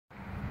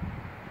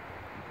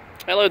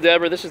Hello,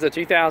 Debra. This is the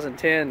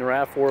 2010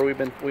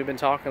 Rav4 we've been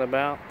talking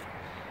about.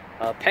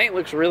 Paint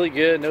looks really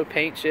good. No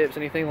paint chips,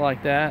 anything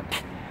like that.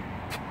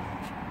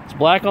 It's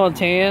black on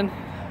tan.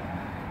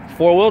 It's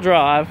four-wheel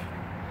drive.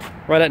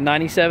 Right at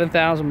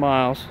 97,000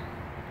 miles.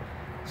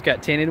 It's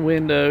got tinted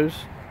windows,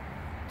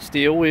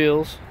 steel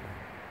wheels.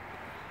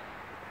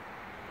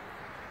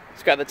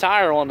 It's got the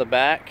tire on the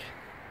back.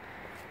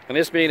 And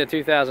this being a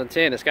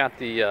 2010, it's got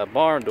the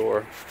barn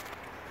door.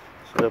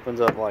 So it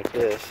opens up like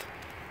this.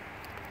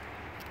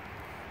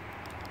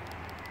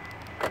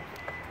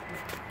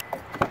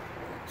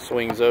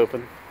 Swings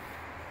open.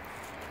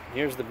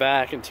 Here's the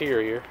back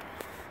interior.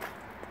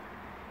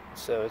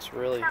 So it's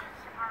really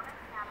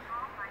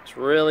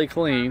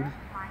clean.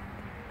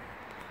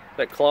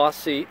 Got cloth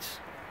seats.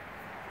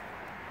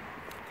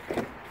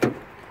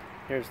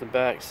 Here's the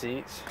back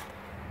seats.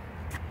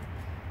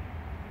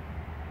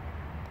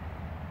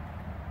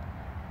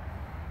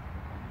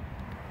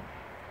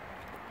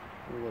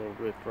 A little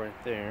rip right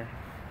there.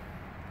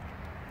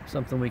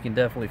 Something we can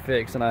definitely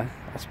fix. And I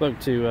spoke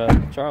to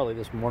Charlie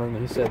this morning,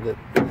 and he said that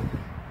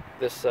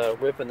this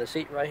rip in the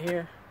seat right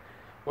here,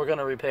 we're going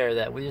to repair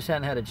that. We just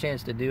haven't had a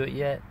chance to do it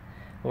yet.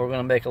 We're going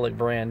to make it look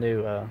brand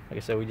new. Like I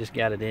said, we just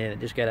got it in. It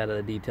just got out of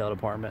the detail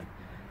department.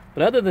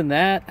 But other than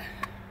that,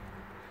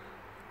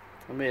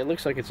 I mean, it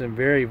looks like it's in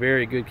very,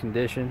 very good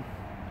condition.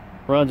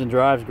 Runs and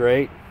drives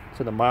great.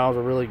 So the miles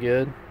are really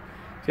good.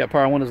 It's got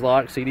power windows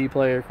lock, CD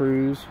player,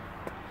 cruise.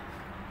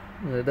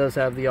 And it does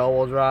have the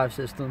all-wheel drive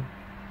system,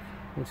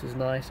 which is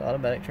nice.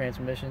 Automatic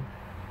transmission.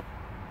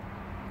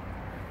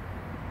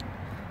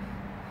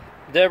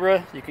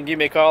 Debra, you can give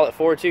me a call at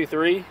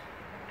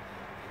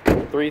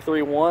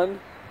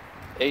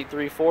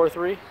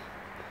 423-331-8343.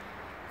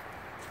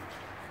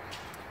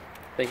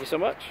 Thank you so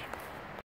much.